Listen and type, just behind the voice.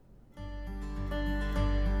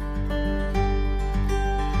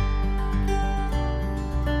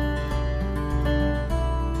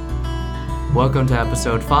Welcome to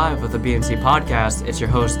episode 5 of the BNC podcast. It's your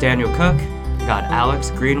host, Daniel Cook. We got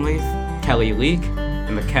Alex Greenleaf, Kelly Leak,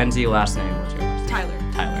 and Mackenzie, last name. What's your last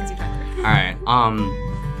name? Tyler. All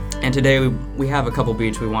right. And today we have a couple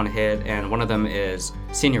beats we want to hit, and one of them is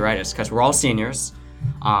senioritis, because we're all seniors,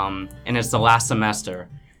 and it's the last semester,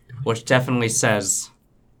 which definitely says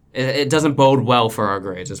it doesn't bode well for our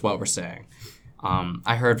grades, is what we're saying.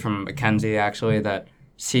 I heard from Mackenzie, actually, that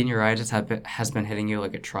senioritis has been hitting you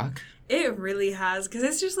like a truck. It really has, because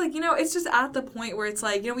it's just like, it's just at the point where it's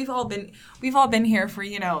like, we've all been here for,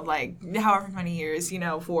 like however many years,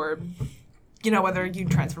 for, whether you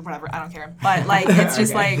transfer, whatever, I don't care. But like, it's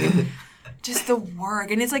just like, just the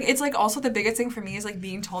work. And it's like also the biggest thing for me is like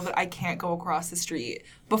being told that I can't go across the street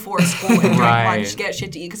before school and drink lunch, get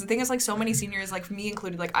shit to eat. Because the thing is, like, so many seniors, like for me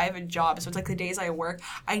included, like I have a job. So it's like the days I work,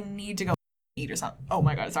 I need to go eat or something. Oh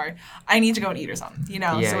my God, sorry. I need to go and eat or something,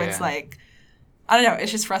 it's like, I don't know,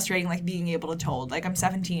 it's just frustrating, like, being able to told. Like, I'm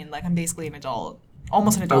 17, like, I'm basically an adult.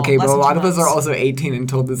 Almost an adult. Okay, but a lot of us are also 18 and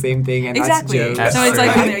told the same thing, and exactly. That's jokes. So it's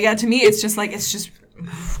like, to me, it's just,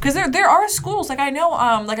 because there are schools, like I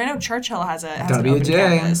know Churchill has an open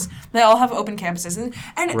campus. They all have open campuses,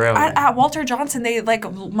 and really? at Walter Johnson, they like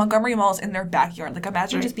Montgomery Mall is in their backyard. Like,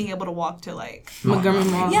 imagine just being able to walk to like Montgomery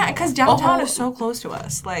Mall. Yeah, because downtown is so close to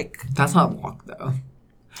us. Like, that's not walk though.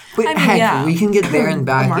 But we can get there and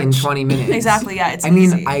back in 20 minutes. Exactly, yeah, it's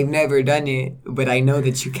easy. Easy. I've never done it, but I know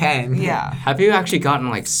that you can. Yeah. Have you actually gotten,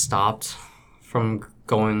 like, stopped from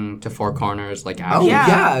going to Four Corners, like, after? Oh,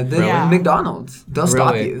 yeah. McDonald's. They'll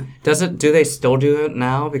stop you. Do they still do it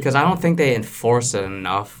now? Because I don't think they enforce it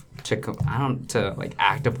enough to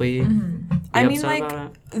actively I mean,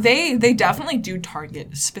 like, they definitely do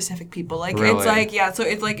target specific people. Like, really? It's like, yeah, so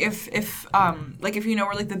it's like if you know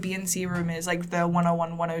where, like, the BNC room is, like, the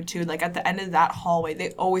 101, 102, like, at the end of that hallway,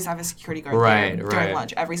 they always have a security guard there during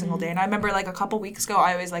lunch every single day. And I remember, like, a couple weeks ago,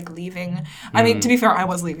 I was, like, leaving. I mean, to be fair, I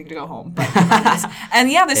was leaving to go home. But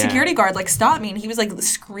the security guard, like, stopped me, and he was, like,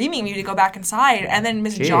 screaming at me to go back inside. And then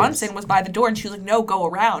Miss Johnson was by the door, and she was like, no, go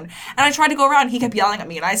around. And I tried to go around, and he kept yelling at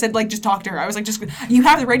me. And I said, like, just talk to her. I was like, just, you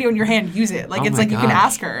have the radio in your hand, use it. Like, it's like, you can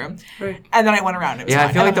ask her. Right. And then I went around. It was fine.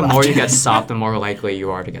 I feel like the more you get stopped, the more likely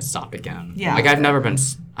you are to get stopped again. Yeah. Like, I've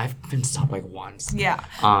been stopped, like, once. Yeah.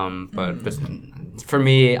 But for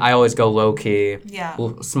me, I always go low-key. Yeah.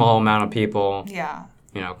 Small amount of people. Yeah.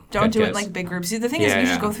 Don't do it in, like, big groups. See, the thing is, you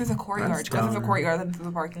just go through the courtyard. Go through the courtyard and through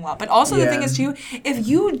the parking lot. But also the thing is, too, if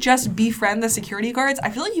you just befriend the security guards, I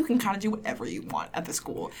feel like you can kind of do whatever you want at the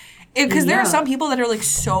school. Because there are some people that are, like,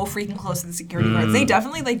 so freaking close to the security guards. They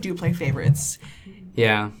definitely, like, do play favorites.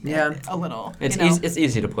 Yeah. A little. It's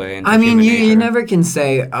easy to play. I mean, you never can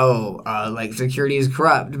say, like, security is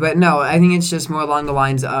corrupt. But no, I think it's just more along the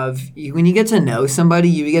lines of when you get to know somebody,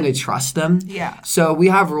 you get to trust them. Yeah. So we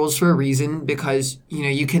have rules for a reason because,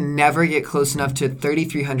 you can never get close enough to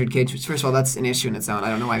 3,300 kids, which, first of all, that's an issue in its own. I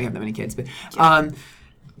don't know why we have that many kids. But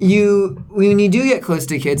when you do get close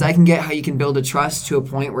to kids, I can get how you can build a trust to a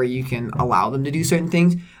point where you can allow them to do certain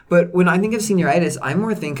things. But when I think of senioritis, I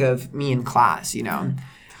more think of me in class, Right.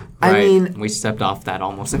 I mean, we stepped off that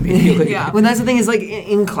almost immediately. Yeah. Well, that's the thing is, like,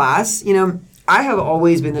 in class, I have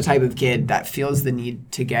always been the type of kid that feels the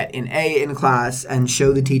need to get an A in class and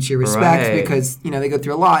show the teacher respect because, they go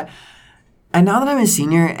through a lot. And now that I'm a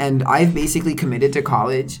senior and I've basically committed to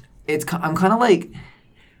college, I'm kind of like,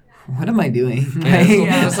 what am I doing?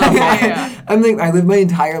 I'm like, I lived my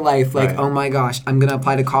entire life like, oh my gosh, I'm going to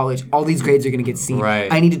apply to college. All these grades are going to get C.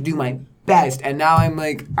 Right. I need to do my best. And now I'm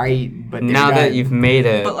like, but now that you've made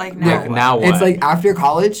it, but like now what? It's like after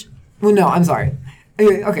college, well, no, I'm sorry.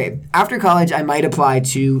 Okay, after college, I might apply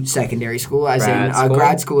to secondary school, as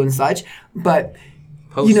grad school and such, but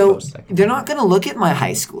they're not going to look at my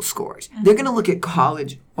high school scores. They're going to look at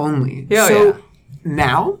college only.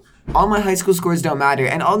 Now, all my high school scores don't matter.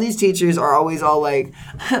 And all these teachers are always all like,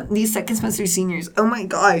 these second semester seniors, oh my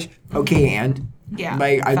gosh. Okay, and? Yeah.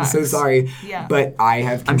 Like, I'm so sorry. Yeah. But I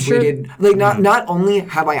have completed, not only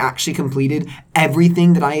have I actually completed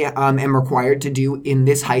everything that I am required to do in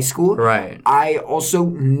this high school, right. I also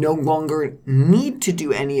no longer need to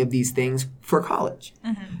do any of these things for college.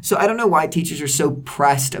 So I don't know why teachers are so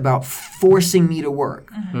pressed about forcing me to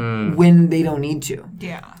work when they don't need to.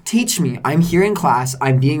 Yeah. Teach me. I'm here in class.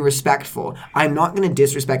 I'm being respectful. I'm not going to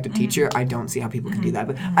disrespect a teacher. I don't see how people can do that,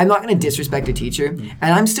 but I'm not going to disrespect a teacher,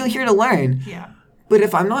 and I'm still here to learn. Yeah. But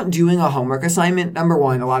if I'm not doing a homework assignment, number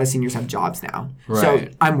one, a lot of seniors have jobs now. Right. So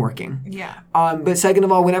I'm working. Yeah. But second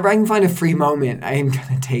of all, whenever I can find a free moment, I am going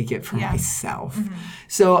to take it for myself.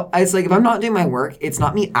 So it's like, if I'm not doing my work, it's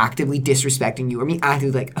not me actively disrespecting you or me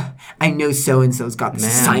actively like, I know so-and-so's got this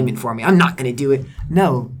assignment for me. I'm not going to do it.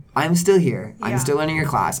 No. I'm still here. Yeah. I'm still learning your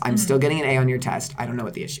class. I'm still getting an A on your test. I don't know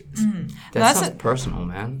what the issue is. That sounds personal,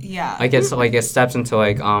 man. Yeah. Like it's like it steps into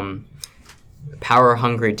like power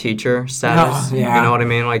hungry teacher status. Oh, yeah. You know what I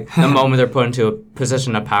mean? Like the moment they're put into a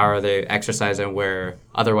position of power, they exercise it where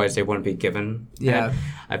otherwise they wouldn't be given. Yeah.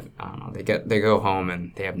 I don't know. They go home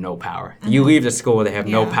and they have no power. You leave the school, they have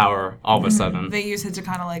no power all of a sudden. They use it to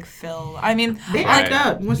kind of like fill. I mean, they act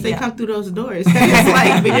up once they come through those doors. It's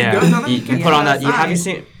like you put on that. Have you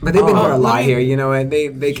seen? But they've been through a lot here, you know, and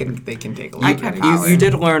they can take a lot of power. You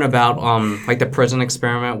did learn about like the prison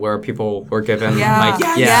experiment where people were given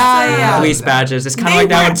police badges. It's kind of like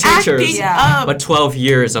that with teachers, but 12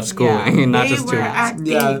 years of schooling, not just 2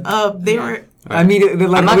 months. They were. I mean,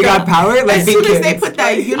 like we got power. Like as soon as they put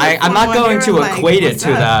that uniform I'm not going to equate it to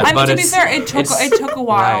that. I mean, but to be fair, it took a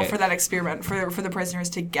while right. for that experiment for the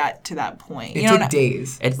prisoners to get to that point. It took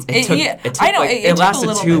days. It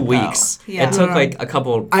lasted 2 weeks. Yeah. It took like a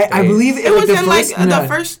couple. I believe it was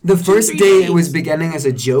the first day it was beginning as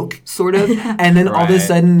a joke, sort of, and then all of a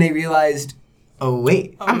sudden they realized. Oh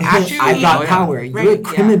wait! I've got power. You're a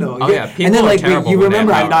criminal. And then like you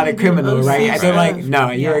remember I'm not a criminal, right? And they're like, no,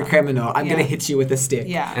 you're a criminal. I'm gonna hit you with a stick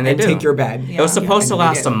and they take your bed. It was supposed to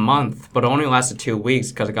last a month, but it only lasted 2 weeks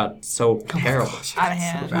because it got so terrible. Out of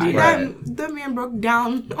hand. The man broke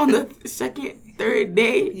down on the second, third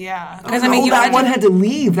day. Yeah, because I mean, that one had to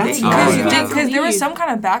leave. That's because there was some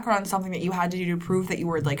kind of background, something that you had to do to prove that you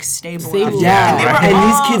were like stable. Yeah, and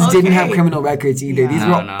these kids didn't have criminal records either. These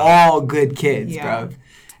were all good kids, bro.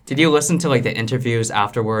 Did you listen to like the interviews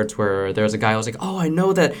afterwards where there was a guy who was like, "Oh, I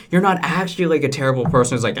know that you're not actually like a terrible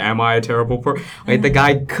person." He's like, "Am I a terrible person?" Like the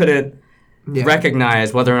guy couldn't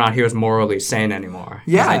recognize whether or not he was morally sane anymore.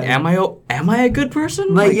 Yeah. He's like, am I a good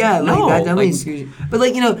person? Like no. That definitely but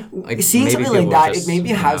like, you know, seeing something like that, it made me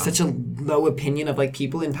have such a low opinion of like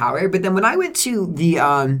people in power. But then when I went to the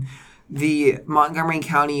Montgomery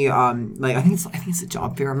County, like I think it's a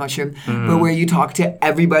job fair, I'm not sure, but where you talk to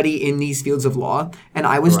everybody in these fields of law, and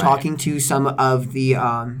I was talking to some of the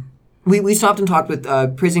we stopped and talked with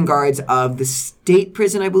prison guards of the state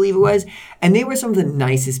prison, I believe it was, and they were some of the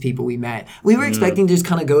nicest people we met. We were expecting to just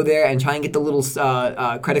kind of go there and try and get the little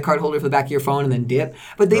credit card holder for the back of your phone and then dip,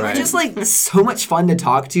 but they were just like so much fun to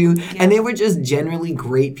talk to, and they were just generally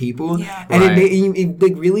great people, and it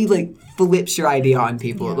like really like flips your idea on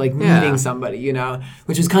people, like meeting somebody, you know,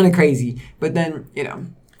 which was kind of crazy, but then, you know.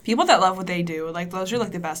 People that love what they do, like those are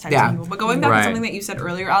like the best types of people. But going back to something that you said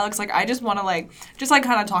earlier, Alex, like I just want to just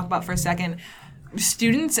kind of talk about for a second,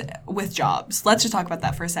 students with jobs. Let's just talk about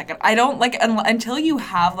that for a second. I don't like until you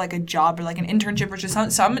have like a job or like an internship or just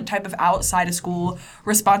some type of outside of school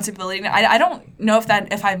responsibility. I don't know if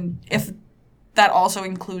that also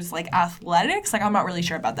includes like athletics. Like I'm not really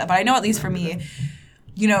sure about that, but I know at least for me,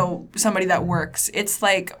 you know, somebody that works, it's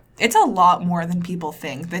like. It's a lot more than people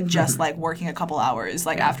think than just like working a couple hours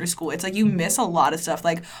like after school. It's like you miss a lot of stuff,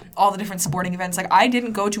 like all the different sporting events. Like I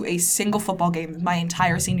didn't go to a single football game my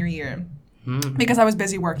entire senior year because I was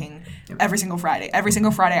busy working every single Friday. Every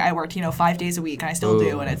single Friday I worked, 5 days a week, and I still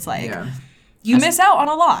do. And it's like you miss out on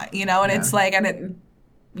a lot, and it's like, and it.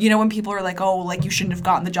 When people are like, oh, like you shouldn't have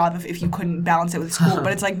gotten the job if you couldn't balance it with school,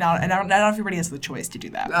 but it's like not everybody has the choice to do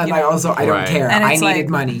that. I don't care. And I needed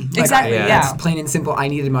money. Exactly. It's plain and simple. I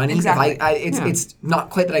needed money. Exactly. It's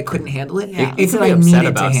not quite that I couldn't handle it. Yeah. It's that I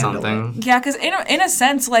needed to handle it. Yeah, because in a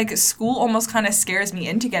sense, like school almost kind of scares me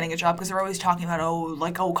into getting a job because they're always talking about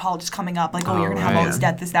college is coming up, like you're gonna have all this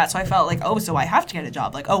debt, this, that. So I felt like so I have to get a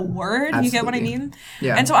job. Like word, Absolutely. You get what I mean?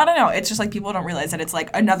 Yeah. And so I don't know. It's just like people don't realize that it's like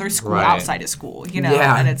another school outside of school.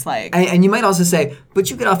 Yeah. And it's like. And you might also say,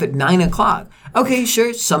 but you get off at 9:00. Okay,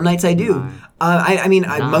 sure. Some nights I do.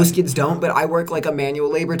 Most kids don't, but I work like a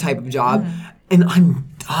manual labor type of job, and I'm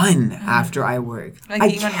done after I work. Like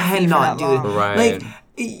I cannot do it. Right. Like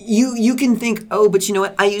you can think, oh, but you know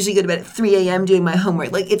what? I usually go to bed at 3 a.m. doing my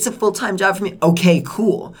homework. Like it's a full-time job for me. Okay,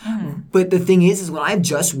 cool. But the thing is when I've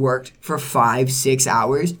just worked for 5-6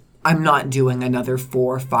 hours. I'm not doing another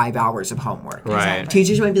 4 or 5 hours of homework. Right.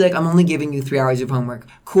 Teachers might be like, I'm only giving you 3 hours of homework.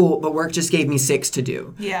 Cool, but work just gave me 6 to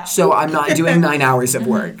do. Yeah. So I'm not doing 9 hours of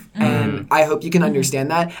work. And I hope you can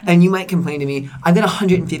understand that. And you might complain to me, I've got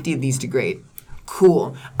 150 of these to grade.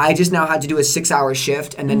 Cool. I just now had to do a 6-hour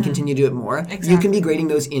shift and then continue to do it more. Exactly. You can be grading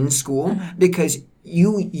those in school because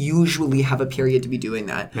you usually have a period to be doing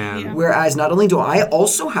that. Man. Whereas not only do I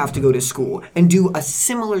also have to go to school and do a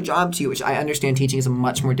similar job to you, which I understand teaching is a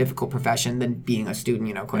much more difficult profession than being a student,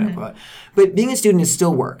 you know, quote unquote. But being a student is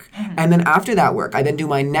still work. And then after that work, I then do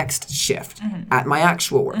my next shift at my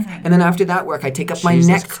actual work. And then after that work, I take up my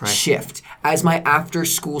next shift as my after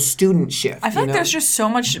school student shift. I feel like there's just so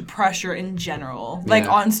much pressure in general, like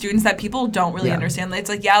on students that people don't really understand. It's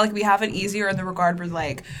like, like we have it easier in the regard where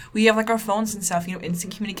like we have like our phones and stuff, you know,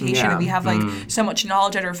 instant communication, and we have like so much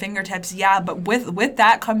knowledge at our fingertips. But with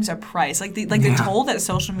that comes a price, like the toll that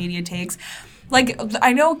social media takes. Like,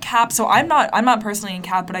 I know CAP, so I'm not personally in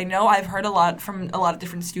CAP, but I know I've heard a lot from a lot of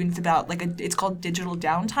different students about, like, it's called digital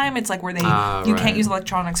downtime. It's like where you can't use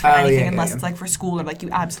electronics for anything unless it's, like, for school or, like, you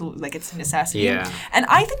absolutely, like, it's a necessity. Yeah. And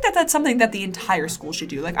I think that that's something that the entire school should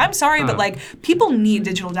do. Like, I'm sorry, but, like, people need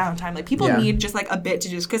digital downtime. Like, people need just, like, a bit to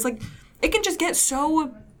just, because, like, it can just get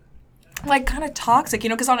so... like kind of toxic, you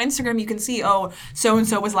know, because on Instagram you can see, oh,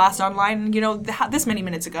 so-and-so was last online, you know, this many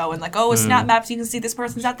minutes ago, and like, oh, snap maps, you can see this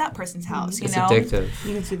person's at that person's house, you know. It's addictive.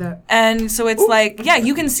 You can see that. And so it's like,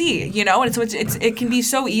 you can see, you know, and so it can be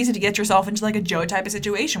so easy to get yourself into like a Joe type of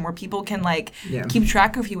situation where people can like keep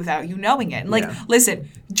track of you without you knowing it. And like, listen,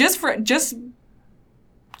 just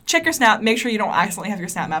check your snap. Make sure you don't accidentally have your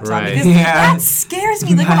snap maps on, because that scares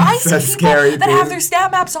me. Like when I see people that have their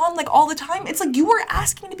snap maps on like all the time, it's like you were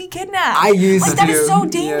asking to be kidnapped. I used like to. That is so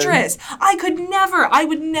dangerous. I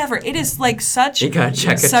would never. It is like such a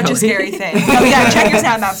scary thing. Oh yeah, check your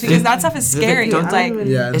snap maps, because that stuff is scary.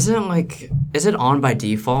 Is it on by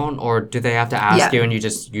default, or do they have to ask you and you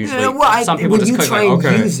just usually? Some people when just you click try like,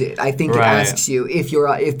 and use it, I think it asks you if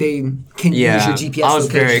they can use your GPS. I was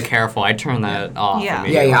location. very careful. I turned that off.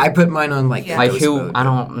 Yeah. I put mine on like who I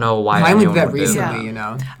don't know why. Mine went that recently, you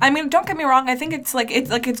know. I mean, don't get me wrong. I think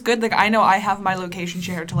it's good. Like I know I have my location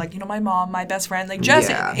shared to like, you know, my mom, my best friend, like just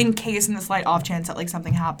in case in the slight off chance that like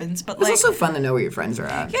something happens. But like it's also fun to know where your friends are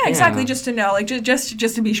at. Yeah, exactly. Just to know, like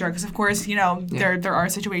just to be sure, because of course, you know, there are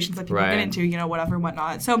situations that people get into, you know, whatever,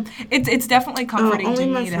 whatnot. So it's definitely comforting to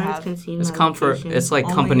me to have. It's comfort. It's like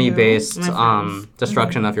company based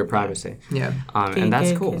destruction of your privacy. Yeah. And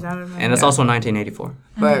that's cool. And it's also 1984.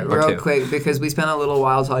 But real quick, because we spent a little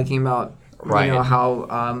while talking about you know,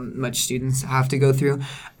 how much students have to go through.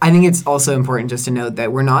 I think it's also important just to note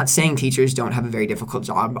that we're not saying teachers don't have a very difficult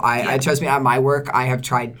job. I trust me, at my work, I have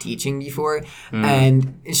tried teaching before,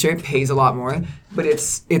 and sure, it pays a lot more, but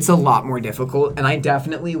it's a lot more difficult, and I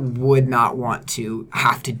definitely would not want to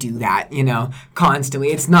have to do that, you know, constantly.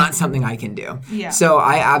 It's not something I can do. Yeah. So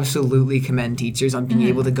I absolutely commend teachers on being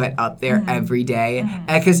able to get up there every day,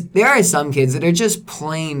 because there are some kids that are just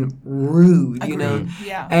plain rude, you know.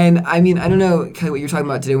 Yeah. And I mean, I don't know Kelly, what you're talking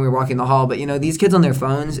about today when we were walking the hall, but you know, these kids on their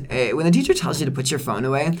phones, when the teacher tells you to put your phone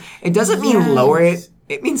away, it doesn't mean lower it.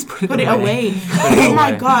 It means put it away. Oh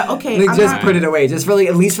my God. Okay. Like just put it away. Just for like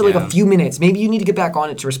at least for like a few minutes. Maybe you need to get back on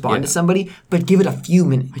it to respond to somebody, but give it a few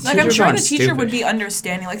minutes. Like I'm sure the teacher would be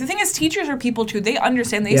understanding. Like the thing is, teachers are people too. They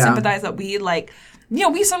understand. They sympathize that we like. You know,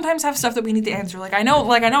 we sometimes have stuff that we need to answer. Like I know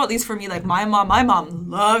at least for me, like my mom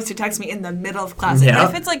loves to text me in the middle of class. Yeah.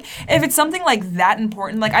 And if it's something like that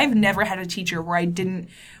important, like I've never had a teacher where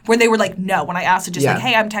they were like, no, when I asked to just like,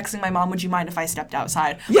 hey, I'm texting my mom, would you mind if I stepped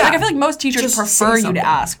outside? Yeah. Like I feel like most teachers Just prefer you to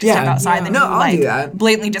ask to step outside than I'll do like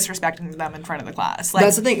blatantly disrespecting them in front of the class. Like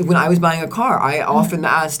that's the thing. When I was buying a car, I often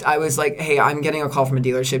asked, I was like, hey, I'm getting a call from a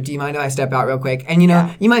dealership. Do you mind if I step out real quick? And you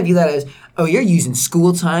know, you might view that as, oh, you're using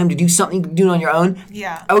school time to do something you do on your own?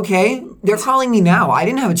 Yeah. Okay. They're calling me now. I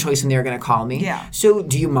didn't have a choice when they were going to call me. Yeah. So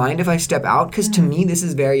do you mind if I step out? Because to me, this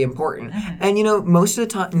is very important. And you know, most of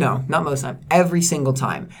the time, no, not most of the time, every single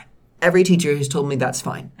time, every teacher has told me that's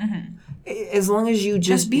fine. As long as you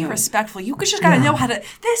just be respectful. You just gotta know how to.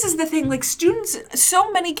 This is the thing. Like students,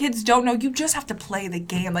 so many kids don't know. You just have to play the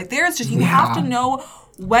game. Like there's just you have to know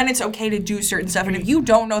when it's okay to do certain stuff. And if you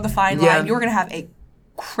don't know the fine line, you're gonna have a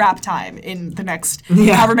crap time in the next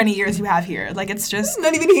however many years you have here. Like it's just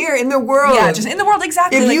not even here in the world. Yeah, just in the world,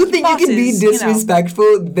 exactly. If like, you think bosses, you can be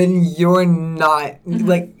disrespectful, then you're not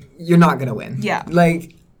like you're not gonna win. Yeah.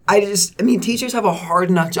 Like I mean, teachers have a hard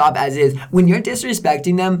enough job as is. When you're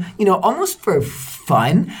disrespecting them, you know, almost for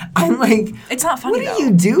fun, I'm like, it's not funny. What are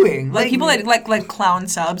you doing? Like people that like clown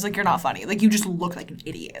subs, like you're not funny. Like you just look like an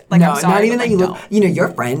idiot. Like no, I'm sorry, not even but, that like, you look. You know, your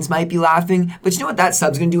friends might be laughing, but you know what that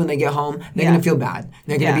sub's gonna do when they get home? They're gonna feel bad.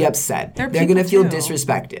 They're gonna be upset. They're gonna feel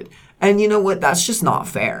disrespected. And you know what? That's just not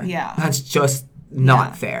fair. Yeah. That's just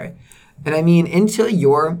not fair. And I mean, until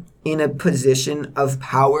you're in a position of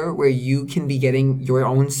power where you can be getting your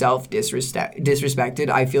own self disrespected,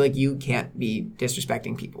 I feel like you can't be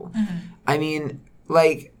disrespecting people. I mean,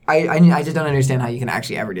 like, I just don't understand how you can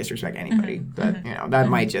actually ever disrespect anybody. But you know, that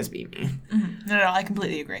might just be me. No, I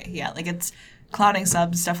completely agree. Yeah, like it's clouding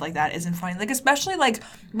subs, stuff like that isn't funny. Like especially like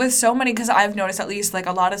with so many, because I've noticed at least like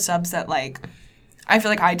a lot of subs that like I feel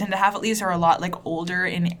like I tend to have at least are a lot like older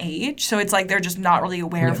in age. So it's like they're just not really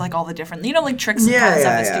aware of like all the different, you know, like tricks and concepts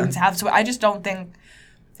that students have. So I just don't think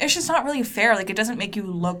it's just not really fair. Like it doesn't make you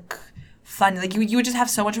look fun. Like you would just have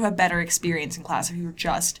so much of a better experience in class if you were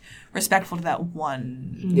just respectful to that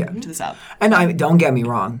one to the sub. And don't get me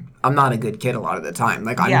wrong, I'm not a good kid a lot of the time.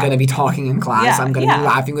 Like I'm gonna be talking in class, I'm gonna be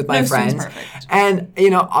laughing with my friends. And you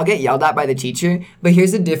know, I'll get yelled at by the teacher, but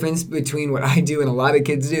here's the difference between what I do and a lot of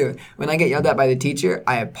kids do. When I get yelled at by the teacher,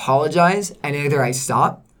 I apologize and either I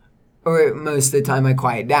stop or most of the time I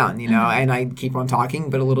quiet down, you know, and I keep on talking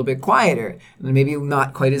but a little bit quieter and maybe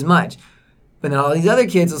not quite as much. But then all these other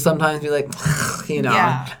kids will sometimes be like, you know,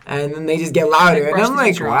 and then they just get louder. And I'm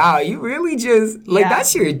like, wow, you really just, like,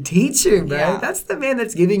 that's your teacher, bro. Yeah. That's the man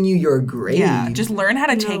that's giving you your grade. Yeah, just learn how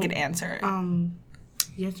to take an answer.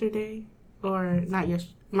 Yesterday, or not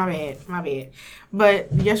yesterday, my bad.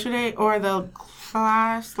 But yesterday or the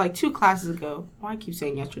class, like 2 classes ago. Why I keep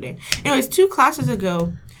saying yesterday? Anyways, 2 classes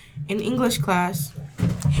ago, in English class,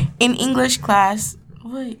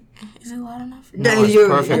 wait. Is it loud enough? No, it's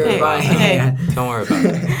perfect. Okay. Don't worry about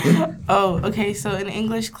it. Oh, okay. So in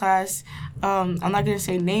English class, I'm not gonna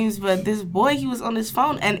say names, but this boy, he was on his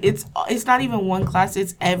phone, and it's not even one class.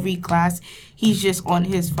 It's every class. He's just on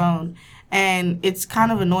his phone, and it's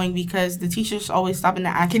kind of annoying because the teachers always stopping to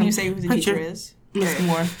ask him. Can you say who the teacher is? Miss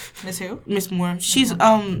Moore. Miss who? Miss Moore. She's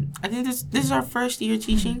I think this is our first year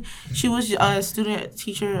teaching. She was a student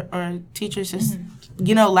teacher or teacher assistant.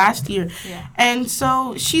 You know, last year. Yeah. And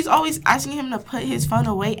so she's always asking him to put his phone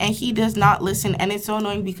away, and he does not listen. And it's so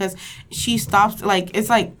annoying because she stops, like, it's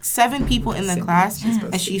like 7 people in the class,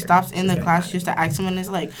 and she stops in the class just to ask him. And it's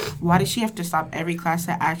like, why does she have to stop every class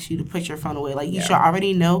to ask you to put your phone away? Like, you should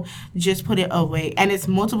already know, just put it away. And it's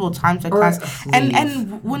multiple times a class.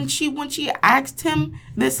 And when she asked him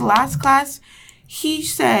this last class, he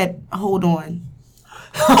said, hold on.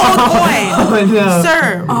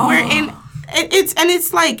 Sir, we're in...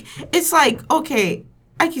 It's like okay,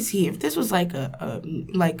 I can see if this was like a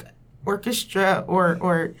like orchestra or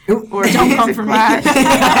don't come from class. Oh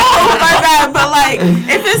my bad, but like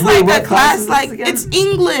if it's like a class like it's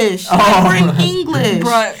English. Like, we're in English.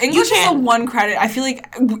 Bro, English is the one credit. I feel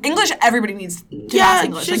like English everybody needs to pass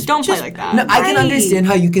English. Like don't play like that. No, I can understand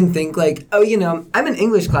how you can think like, oh, you know, I'm in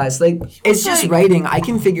English class. Like it's just writing. I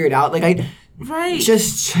can figure it out. Like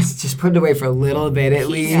just put it away for a little bit at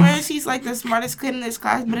least. He swears he's like the smartest kid in this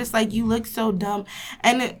class, but it's like you look so dumb.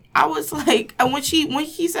 And I was like, and when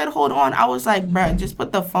he said hold on, I was like, bruh, just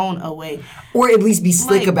put the phone away, or at least be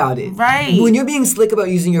slick about it. Right. When you're being slick about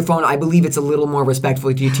using your phone, I believe it's a little more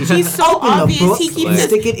respectful to your teacher. He's so obvious. He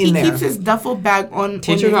keeps his duffel bag on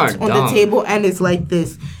the table, and it's like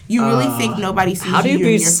this. You really think nobody sees you? How do you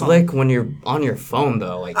be slick when you're on your phone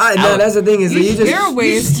though? Like, no, that's the thing is there are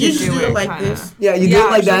ways to do it like this. Yeah, you do it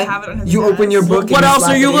like that. You open your book. What else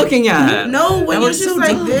are you looking at? No, when you're just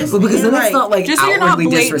like this. Well, because then it's not like just so you're not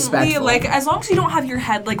blatantly disrespectful. like, as long as you don't have your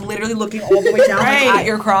head like literally looking all the way down like, at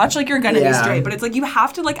your crotch, like you're gonna be straight. But it's like you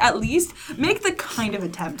have to like at least make the kind of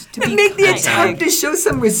attempt to be make the attempt to show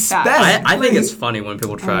some respect. I think it's funny when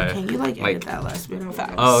people try. Can you like edit that last bit?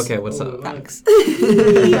 Oh, okay. What's up? Facts.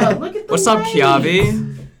 What's up,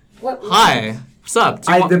 Kiavi? Hi. What's up?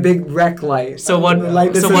 The big rec light. So what? He's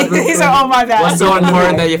like, oh my bad. What's so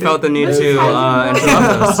important that you felt the need to interrupt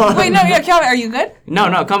us? Wait, no, Kiavi, are you good? No,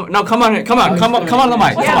 come on the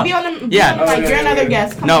mic. Yeah, be on the you're another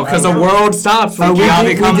guest. No, because the world stops when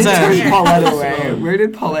Kiavi comes in. Paulette away. Where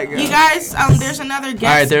did Paulette go? You guys, there's another guest. All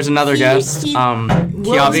right, there's another guest.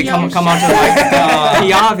 Kiavi, come on to the mic.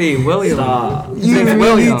 Kiavi William. You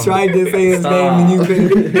tried to say his name and you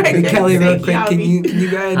couldn't. Kelly, real quick, can you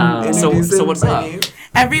go ahead and introduce him? So what's up?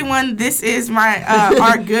 Everyone, this is my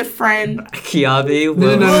our good friend Kiavi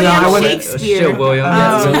William Shakespeare. William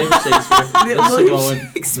Shakespeare.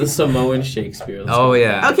 The Samoan Shakespeare. Oh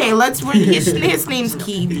yeah. Okay, his name's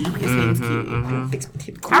Kiwi. His name's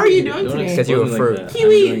Kiwi. How are you doing today? Because you were fruit.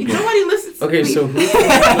 Kiwi. Nobody listens to me. Okay, so who's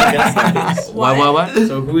What?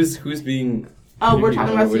 So who's being Oh, we're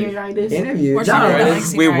talking about senioritis. Interview. We're talking about,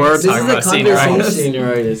 like, We were This talking is a about senioritis. conversation.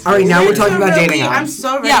 Senioritis. All right, now we're talking about dating I'm apps.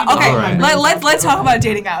 so ready. Yeah, okay. Alright. Let's talk about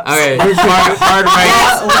dating apps. Okay, hard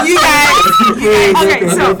right. You guys. Okay,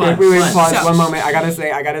 so Wait, pause So- one moment. I gotta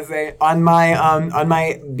say, on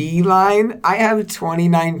my Beeline, I have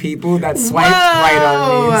 29 people that swiped right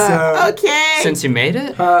on me. So Okay. Since you made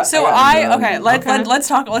it, So let's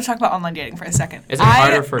talk about online dating for a second. is it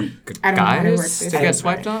harder for I don't know how to work guys this. to get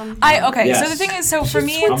swiped on? So Yes. the thing is, so for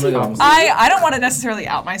me, I'm gonna go. I don't want to necessarily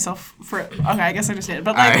out myself for. Okay, I guess I just did.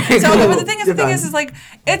 But like, Alright. so but the thing You're done. is like,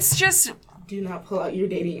 it's just Do not pull out your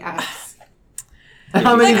dating apps.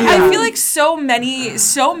 how many like do you I have? feel like so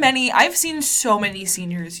many. I've seen so many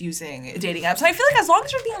seniors using dating apps, and I feel like as long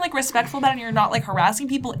as you're being like respectful about it and you're not like harassing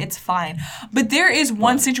people, it's fine. But there is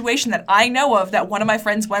one situation that I know of that one of my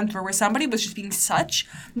friends went through where somebody was just being such.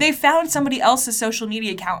 They found somebody else's social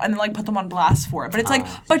media account and then like put them on blast for it. But it's like,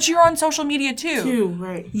 but you're on social media too.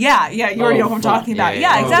 Right. Yeah, you already know what I'm talking about.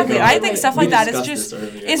 Yeah, Yeah, exactly. okay. I think stuff like We that is discussed just this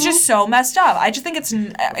earlier. it's just so messed up. I just think it's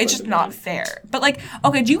just not fair. But like,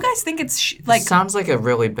 okay, do you guys think it's like Sounds like a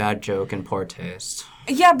really bad joke and poor taste.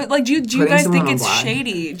 yeah, but like do you Putting guys someone think on it's blast.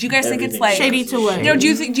 shady? Do you guys think it's Everything. like Shady to what? You know, do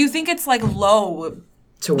you think it's like low?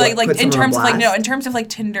 To Like what, put in someone on terms of like blast? in terms of like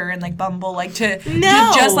Tinder and like Bumble, like to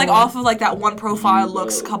No. just like off of like that one profile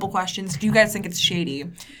looks, couple questions. Do you guys think it's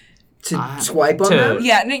shady? to swipe on to- them.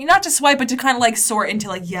 Yeah, not to swipe, but to kind of like sort into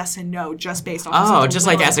like yes and no, just based off. of Oh, some just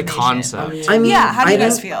like little as a information. concept. I mean, Yeah, how do you I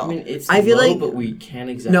guys don't- feel? I mean, it's I feel low, like- but we can't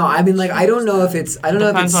exactly. No, I mean, like, I don't know if it's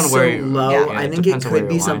Depends on so where you- low. Yeah, I it think it depends on where could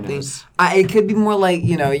be your line something. is. It could be more like,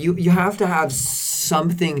 you have to have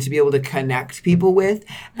something to be able to connect people with,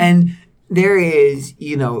 and there is,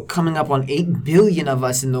 coming up on 8 billion of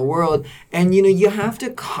us in the world, and you have to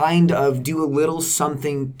kind of do a little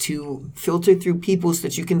something to filter through people so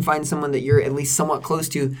that you can find someone that you're at least somewhat close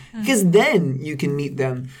to, because then you can meet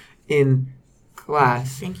them in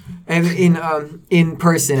class and in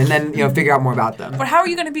person, and then figure out more about them. But how are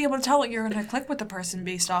you going to be able to tell what you're going to click with the person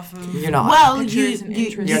based off of? You're not. Well, Pictures and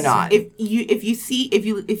interests. You're not. If you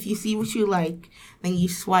see what you like, then you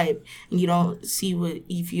swipe, and you don't see what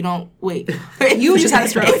if you don't wait. You just had a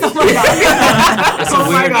stroke. It's a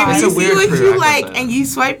Oh my weird, God. it's You a see weird what you prerequisite. like and you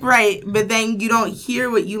swipe right, but then you don't hear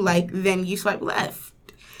what you like, then you swipe left.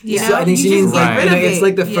 You Yeah. So I think You she just means get like rid of it's it.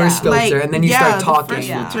 like the first Yeah. filter, Like, and then you yeah, start the talking, first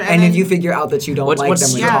filter, and, and if then- you figure out that you don't like them,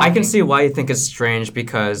 when yeah. you're I can talking. see why you think it's strange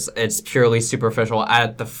because it's purely superficial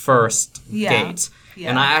at the first Yeah. date. Yeah.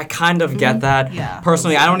 And I kind of get that. Yeah.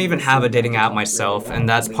 Personally, I don't even have a dating app myself, and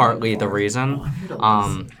that's partly the reason.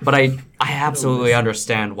 But I absolutely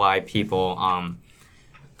understand why people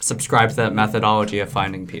subscribe to that methodology of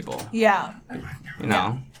finding people. Yeah, You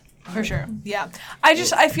know? for sure. Yeah,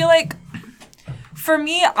 I feel like. For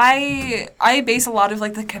me, I base a lot of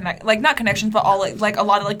like not connections, but all like a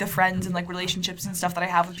lot of like the friends and like relationships and stuff that I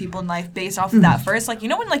have with people in life based off of that first. Like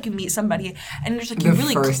when like you meet somebody and you're just like you The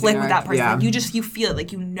really first click with that interact- person. yeah. Like, you feel it,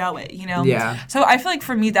 like you know it, Yeah. So I feel like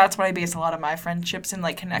for me that's what I base a lot of my friendships and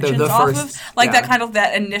like connections the off first- of. Like yeah. that kind of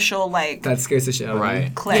that initial like That scares the shit out of me.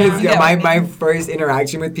 Right. click. Because You get what I my mean? first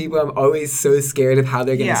interaction with people, I'm always so scared of how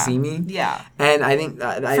they're gonna Yeah. see me. Yeah. And I think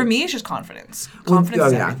that For me, it's just confidence. Confidence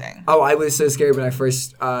is everything. Oh, I was so scared when I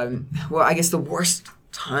first. Well, I guess the worst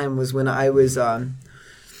time was when I was, I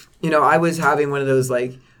was having one of those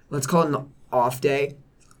like, let's call it an off day,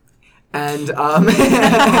 and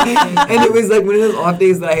and it was like one of those off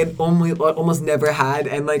days that I had almost never had,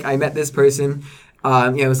 and like I met this person.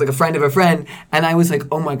 It was like a friend of a friend, and I was like,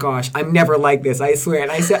 "Oh my gosh, I'm never like this, I swear."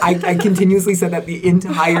 And I said, I continuously said that the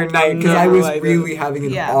entire night because I was really having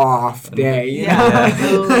an Yeah. off day. You Yeah.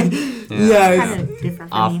 know? Yeah. it's- Kind of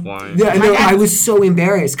different for Off me. one. yeah, My no, dad- I was so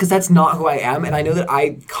embarrassed because that's not who I am, and I know that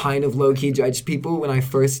I kind of low key judge people when I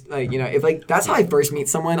first if like that's how I first meet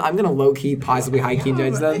someone, I'm gonna low key, possibly high key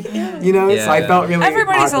judge them, So I Yeah. felt really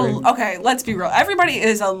Everybody's awkward. okay. Let's be real. Everybody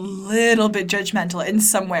is a little bit judgmental in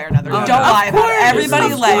some way or another. Oh, Don't yeah. lie about it. course,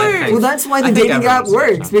 Everybody of like. course. Well, that's why I the think dating app everyone's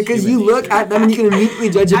works judgmental. because you look at them and you can immediately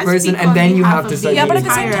judge a I person, speak and on then you behalf have to of start. Yeah, but at dating.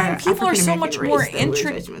 the same entire time, people are so much African-American more race that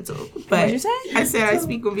we're intro- judgmental. But What'd you say? I said I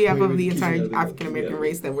speak on behalf of the entire African American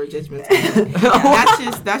race that we're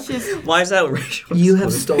judgmental. That's just. Why is that racial? You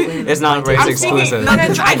have stolen. It's not race I'm speaking- exclusive. no,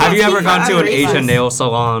 that's- I Have you can't ever speak gone for to an other Asian races. nail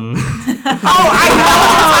salon? Oh,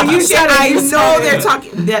 I know. You said I You know said they're it.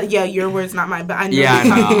 talking. Yeah, your words, not mine. But I know. Yeah, I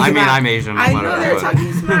they're know. talking I mean, smack. I'm Asian. I know whatever, they're but-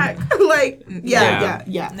 talking smack. Like, Yeah.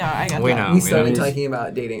 yeah. No, I got We that. know. We started know. talking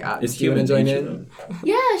about dating apps. It's Do you want to human join nature, in?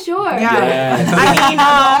 Yeah, sure. Yeah. Yeah.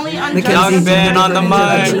 I mean, the only Mackenzie, Young Ben on the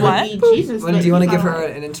mic. mic. What? would be Jesus. Do you want to give her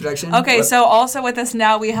an introduction? Okay, so also with us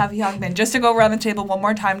now we have Young Bin. Just to go around the table one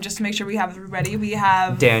more time, just to make sure we have everybody. We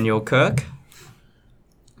have Daniel Cook.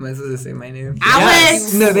 Am I supposed to say my name?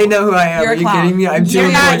 Alex. No, they know who I am. You're Are a you clown. kidding me? I'm too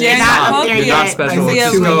You're not- important. you're not there You're yet. not special. We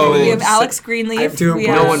have, So- we have Alex Greenleaf. I'm too we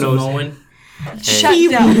important. have, No one knows. Shut He-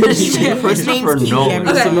 down. His Christopher name's Nolan. Keegan.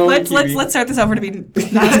 Okay, Simone let's start this over to be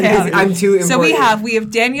not as chaotic. I'm too important. So we have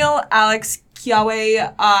Daniel, Alex, Kiawe,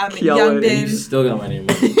 You Youngbin. still got my name.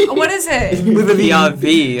 What is it? with a V.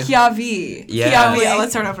 Kiavi. Yeah. Kiavi.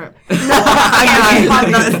 Let's start over.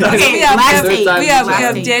 I'm not- Okay, We have, last Third take. time. we have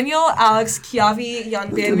Last take. Daniel, Alex, Kiavi,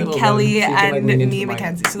 Youngbin, Little Kelly, one. She can, like, and lean into me, the mic.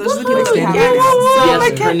 Mackenzie. So those are the people that we have.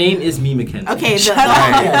 Yes, her name is Me Mackenzie. Okay,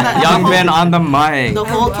 Young Ben on the mic. the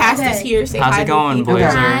whole cast is here. Say How's hi it to going, people. boys?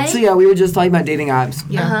 Hi. So yeah, we were just talking about dating apps.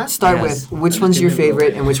 Uh-huh. Start Yes. with which one's your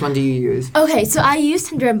favorite and which one do you use? Okay, so I use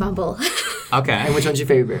Tinder and Bumble. Okay. And which one's your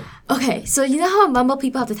favorite? Okay, so you know how on Bumble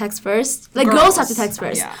people have to text first? Like girls have to text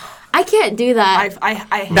first. Yeah. I can't do that. I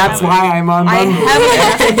That's haven't- why I'm on I Bumble.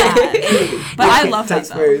 haven't done that. But I love that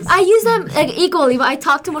Text though. first. I use them like equally, but I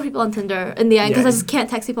talk to more people on Tinder in the end because Yeah. I just can't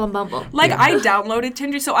text people on Bumble. Like I downloaded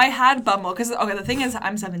Tinder, so I had Bumble because the thing is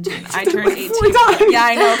I'm 17. I turned 18. times. Yeah,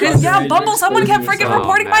 I know. Because That's Bumble, someone kept freaking Oh,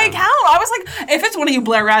 reporting my man. account. I was like, if it's one of you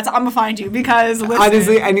Blair rats, I'm gonna find you because listen,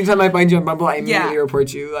 Honestly, anytime I find you on Bumble, I immediately Yeah.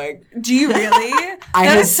 report you. Like do you really? I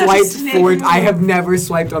That have is such a swiped snake forward. move. I have never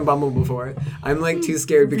swiped on Bumble before. I'm like too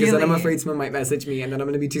scared because then I'm Really? afraid someone might message me and then I'm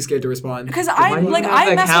gonna be too scared to respond. Because Why I do you like have I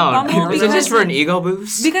the mess with account? Bumble Is because it just for an ego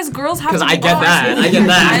boost? because girls have 'Cause to I make get all that. sorts I get of-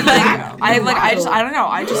 that. I just I don't know.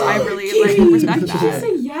 I really like respect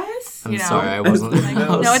that. Yes. I'm you know? sorry, I wasn't.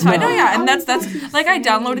 No, it's fine. No, yeah, and that's like I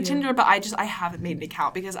downloaded Tinder, but I haven't made an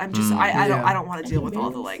account because I'm just I don't want to deal with all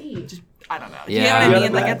the like just I don't know. You know Yeah. what I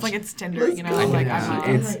mean? Yeah. Like it's Tinder, you know? Like I'm not.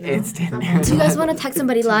 It's Tinder. Do you guys want to text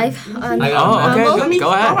somebody live on Oh, okay. Bumble?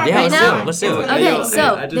 Go ahead. Yeah, Right let's now? do it. Let's do it. Okay,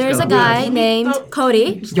 so there's a guy named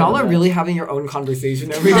Cody. Y'all are really having your own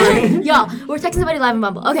conversation every day. Y'all, we're texting somebody live on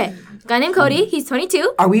Bumble. Okay, guy named Cody. He's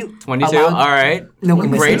 22, Are we 22. allowed- All right. No, we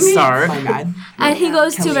Great missed it. start. My bad. and he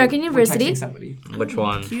goes to Kelly, American we're University. texting somebody. Which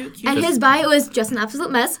one? Cute, cute. And his bio is just an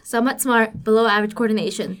absolute mess, somewhat smart, below average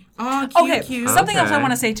coordination. Oh, cute, Okay, cute. something else I Okay.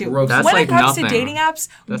 want to say too. That's when like it comes nothing. to dating apps,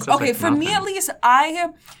 That's just okay, like for me nothing. at least,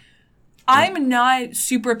 I'm not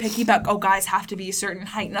super picky about guys have to be a certain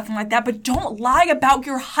height, nothing like that. But don't lie about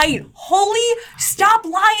your height. Stop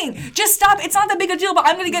lying. Just stop. It's not that big a deal. But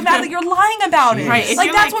I'm gonna get mad that you're lying about it. Right, if Like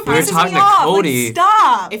you're that's like what You're pisses talking me to off. Cody. Like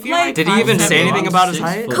stop. If you're like Did he even 5'7", say anything about his 6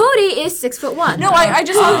 height? foot. Cody is 6'1". No, I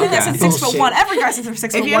just looked at this at Bullshit. 6'1". Every guy says they're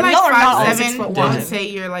 6'1". If you're like Y'all are not all 5'7", 6'1". don't say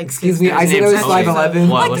you're like. Excuse me, I His said I was name's 5'11".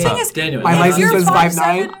 What? Like What's the thing up? is, Daniel, My if license you're says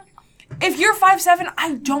 5'9". If you're 5'7",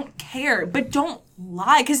 I don't care, but don't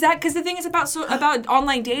lie, because the thing is about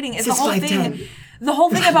online dating is the Says whole 5'10". thing. The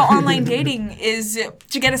whole thing about online dating is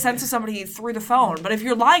to get a sense of somebody through the phone. But if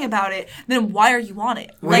you're lying about it, then why are you on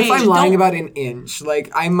it? What if Like, I'm lying don't- about an inch?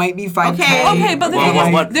 Like I might be 5'10". Okay, but the Well, thing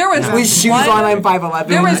is, what- there was with shoes one, on, I'm 5'11".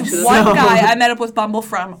 There was so- one guy I met up with Bumble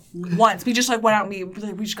from once. We just like went out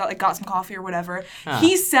and we just got some coffee or whatever.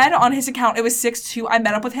 He said on his account it was 6'2". I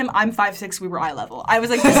met up with him. I'm 5'6". We were eye level. I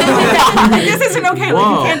was like, this isn't okay. Like,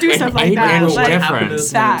 you Whoa, can't do an stuff like 8 that. inch Like,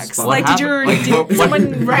 difference. facts. What Like, happened? did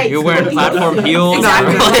someone Right. You wearing platform heels?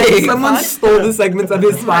 Exactly. Like, Someone stole the segments of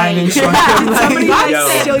his spine and shrunk them. Somebody Like, Yo.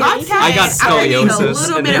 said, I got scoliosis A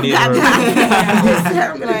little and bit of then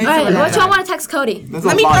that. All right, what y'all want to text Cody? that's a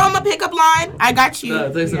Let me lot. throw him a pickup line. I got you.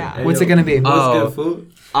 What's it gonna be? Oh. What's good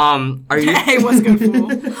food? Are you? Hey, what's good, fool?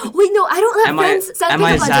 Wait, no, I don't let Am I? friends send Am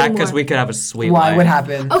I pickup lines Zach? anymore. Because we could have a sweet Why? life. What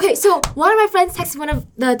happened? Okay, so one of my friends texted one of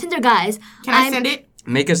the Tinder guys. Can I send it?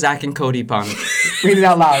 Make a Zach and Cody pun. Read it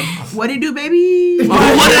out loud. What it do, baby? What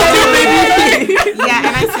did I do, baby? Yeah,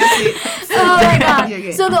 and I sent it. Oh my god. You're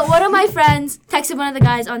good. So one of my friends texted one of the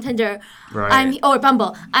guys on Tinder. Right. Or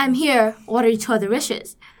Bumble. I'm here. What are your 2 other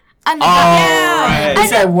wishes? And the Oh, guy, right. He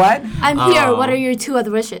said what? I'm here. Oh. What are your 2 other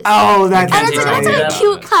wishes? Oh, that's And it's like, Right. that's like a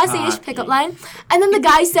cute, classy-ish pickup line. And then the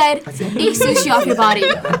guy said, eat sushi off your body.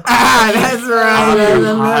 that's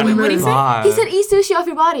right. What did he say? He said, eat sushi off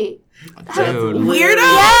your body. Dude. Weirdo?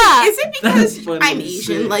 Yeah. Is it because That's funny I'm as Asian?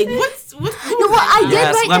 shit. Like, what's No, well, I did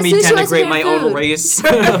Yes, write let that me sushi was my denigrate my favorite own food. race.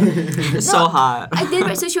 It's so hot. I did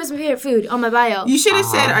write sushi was my favorite food on my bio. You should have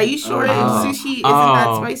said, "Are you sure sushi isn't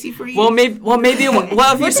that spicy for you?" Well, maybe. Well,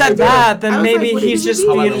 if you said that, I then was maybe like, what he's did just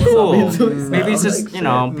you do? being cool. Maybe he's just,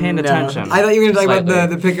 paying attention. I thought you were gonna talk Slightly. about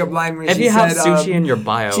the pickup line where If she you have said, sushi in your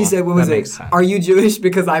bio, she said, "What was that it? makes sense. Are you Jewish?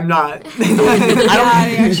 Because I'm not." I don't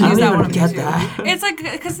I don't use that even one get too. that. It's like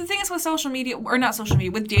because the thing is with social media, or not social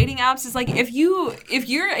media, with dating apps is like if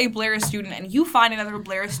you're a Blair student and you find another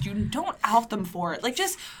Blair student, don't out them for it. Like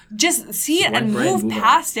just see it and move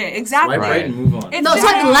past it. Exactly. Swipe right and move on. No,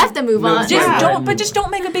 swipe left and move on. Just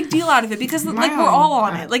don't make a big deal out of it because like we're all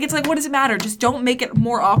on it. Like it's like what does it matter? Just don't make it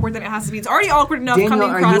more awkward than it has to be. It's already awkward enough Daniel,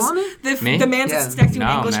 coming across the man Yeah. sits next to you in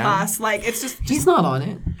No, English man. class. Like it's just He's not on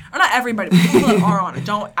it. or not everybody, but people that are on it.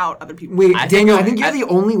 Don't out other people. Wait, I Daniel, think- I think you're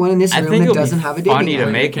the only one in this I room think that it'll be doesn't have a dating funny to app.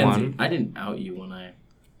 make Mackenzie, one. I didn't out you when I.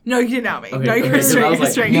 No, you didn't out me. Okay, no, you're okay, so I was straight.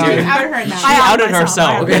 like, straight. no. You did. Outed her now. She outed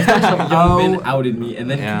herself. Okay, first off, Oh. Young Ben outed me, and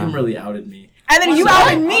then Yeah. Kimberly outed me And then you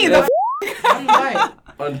outed me. The On what?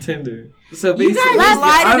 on Tinder. So You basically, guys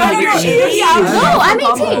lied I'm about like, your shit. age. No, I'm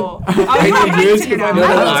 18.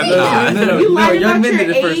 No, You lied Young about Ben your did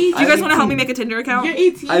it first. age. Do you guys want to help me make a Tinder account? You're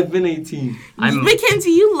 18. I've been 18.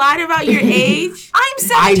 Mackenzie, you lied about your age. I'm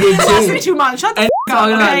 17 did less too. than 2 months. Shut the And f*** up,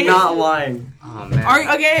 I'm okay? not lying. Oh man.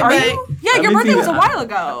 Okay, Are but you? Yeah, your I'm birthday 18. was a while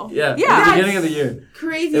ago. Yeah, Yeah. at the beginning of the year.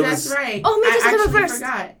 crazy. It That's was- right. Oh, me too, I September actually 1st.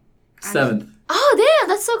 forgot. 7th. Oh, damn,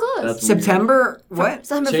 that's so close. That's weird. September, what?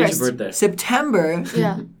 September Change 1st. your birthday. September.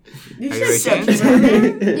 Yeah. You Are you said 18?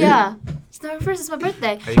 September. Yeah. September 1st is my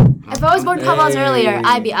birthday. Are you- If I was born a couple hours Hey. earlier,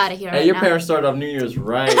 I'd be out of here Hey, right your now. parents started off New Year's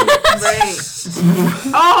right.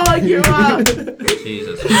 Oh, you're up.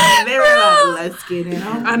 Jesus. They were like, let's get it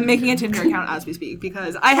on. I'm making a Tinder account as we speak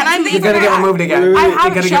because I Can I have make You're gonna get removed again. I You're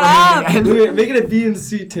haven't. gonna Shut get up. removed again. Make it a B and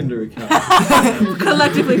C Tinder account.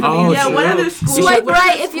 collectively for Oh, the Yeah, shit. what other school? Swipe what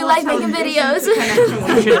right other if you school like tells making you this is videos. the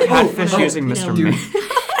connection with? Should catfish using Mr. Ming.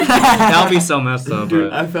 That would be so messed up. Dude,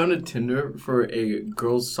 But. I found a Tinder for a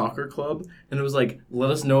girls' soccer club, and it was like, let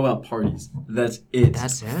us know about parties. That's it.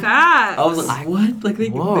 That's it. Facts. I was like, what? Like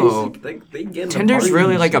Whoa. they get into Tinder's parties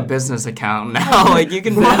really and like a shit. business account now. Like you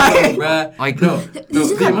can Bruh. like No. Did you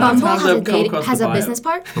know that Bumble has a business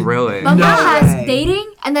part? really. Bumble No has way.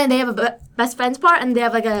 dating, and then they have a best friends part, and they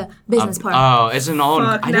have like a business part. Oh, it's an all.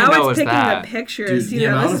 Fuck, I now didn't know it it's was picking that. the pictures. Dude, You the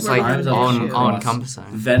know, amount this of is where times we're I've going. shit. all encompassing.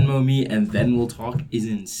 Venmo me and then we'll talk is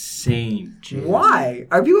insane. Why?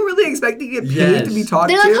 Are people really expecting to get paid to be Yes. talked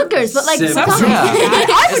They're to? like hookers, but like Sim- stop. Yeah.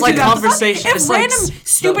 It's would like do that. conversation. If It's like random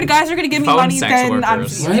stupid guys are gonna give me phone money, sex then I'm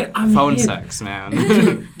workers. just Right? I'm phone hip. sex,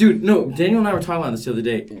 man. Dude, no, Daniel and I were talking about this the other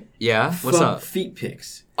day. Yeah. What's Fuck up? feet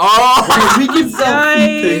pics. Oh. We can sell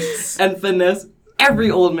feet Nice. pics and finesse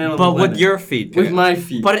every old man on But the with planet. your feet. With pic. my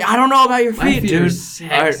feet. But I don't know about your My feet, feet are dude.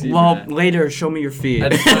 sexy, well, man. later, show me your feet. I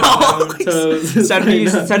just put my own toes.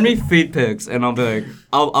 send me feet pics, and I'll be like,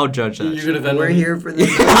 I'll judge that. You're gonna Venmo We're me? here for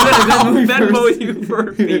this. I'll me Venmo first. you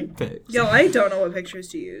for feet pics. Yo, I don't know what pictures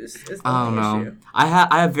to use. Is the I don't only know. issue.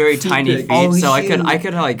 I have very tiny pics. feet, Oh, so I shoot.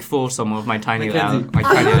 could like fool someone with my tiny Mackenzie. my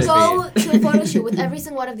I tiny will ass go feet. to a photo shoot with every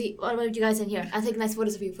single one of you guys in here. I'll take nice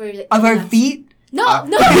photos of you for your. Of our Instagram. feet? No,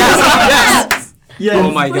 no. yes. Yes.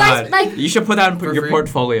 Oh my Well, that's god! like- You should put that in For your free?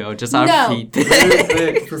 portfolio. Just our No. feet.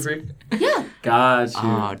 For free? Yeah. Got you.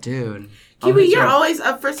 Oh, dude. I'll Kiwi, hit you're you up. always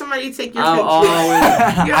up for somebody to take your I'll picture.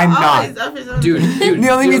 always. You're I'm always not. up for somebody. Dude. The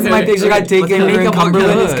only reason my picture got taken the in makeup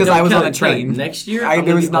Cumberland look is because good. I was on a Kelly, train. Next year, There I'm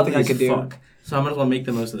gonna was be nothing I ugly could as do. fuck. So I'm gonna well make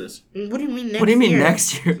the most of this. What do you mean next What do you mean year?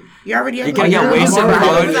 next year? You already You're gonna get Yeah, wasted I'm in already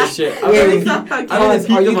college? over This shit. I'm Wait, already- Stop. I'm at the Alex,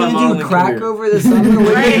 peak are you of my gonna do modeling crack career. over the summer? What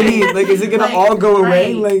do Right. you need? Like, is it gonna Like, all go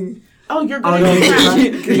away? right. Like, Oh, you're oh, going no, to crack.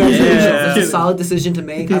 congratulations. Yeah. It's a solid decision to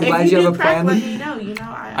make. I'm If glad you have a do crack, let plan. me know. You know,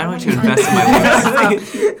 I don't want wanna to invest in my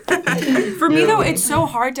life. For me though, it's so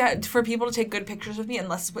hard for people to take good pictures with me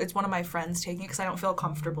unless it's one of my friends taking it because I don't feel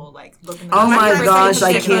comfortable like looking. Oh at my the gosh,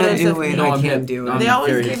 I person can't taking do photos it. of me. I can't do it. They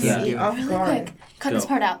always very get sad. me off Really guard. quick. Cut this Go.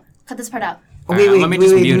 part out. Cut this part out. Oh, wait, Alright, wait, let me wait,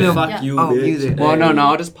 just wait, mute no. it. Fuck Yeah. you, Oh, bitch. use it. Well, no,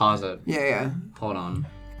 I'll just pause it. Yeah, yeah. Hold on.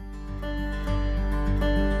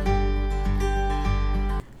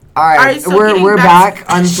 All right, Alright, so we're getting back. back-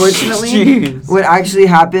 Unfortunately, Jeez. what actually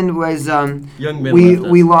happened was Young Ben we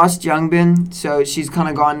left us. lost Youngbin, so she's kind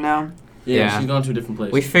of gone now. Yeah. She's gone to a different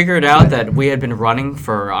place. We figured out that we had been running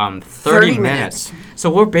for 30 minutes.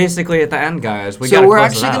 So we're basically at the end, guys. We So gotta we're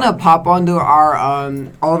close it actually out. gonna pop onto our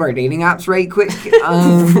all of our dating apps right quick.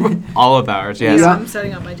 All of ours, yes. Yeah. I'm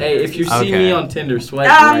setting up my. Hey, if you see Okay. me on Tinder, swipe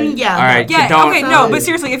right. Yeah. All right, Yeah, don't. okay, no, but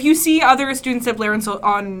seriously, if you see other students at Blair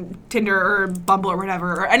on Tinder or Bumble or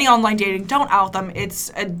whatever, or any online dating, don't out them.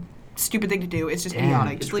 It's a stupid thing to do. It's just Damn,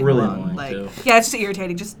 idiotic. it's Just leave really it alone. annoying, Like, too. yeah, it's just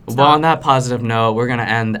irritating. Just Well, stop. on that positive note, we're gonna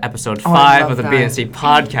end episode Oh, I 5 love of the that. BNC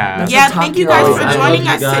podcast. That's Yeah, a top thank you tier guys offer. for I joining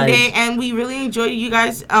love us you guys. today, and we really enjoyed you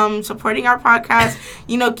guys supporting our podcast.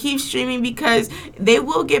 You know, keep streaming because they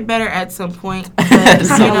will get better at some point. Because,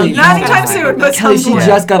 you know, you Not just anytime gotta- soon, but Kelly, she some point.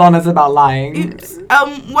 just got on us about lying.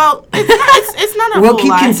 Well, it's not a We'll full keep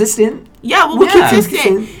lie. consistent. Yeah, we'll be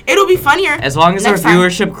consistent. It'll be funnier. As long as our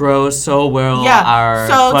viewership grows, so will our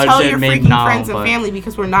so budget tell your make freaking now, friends and family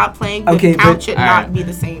because we're not playing. The Okay, count but- should not be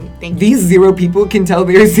the same. Thank you. These 0 people can tell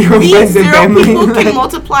their 0 These friends and 0 family. people can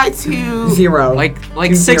multiply to 0. Like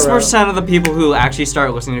To 6% of the people who actually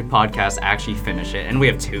start listening to podcasts actually finish it, and we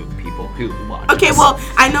have 2 people who watch. Okay, us. well,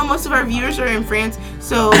 I know most of our viewers are in France,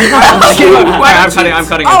 so I'm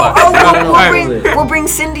cutting. We'll bring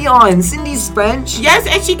Cindy on. Cindy's French. Yes,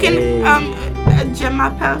 and she can Je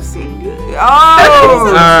m'appelle Cindy. Oh.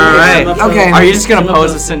 All right. Okay. Are you just gonna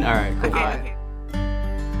pose this in? All right. Cool. Okay.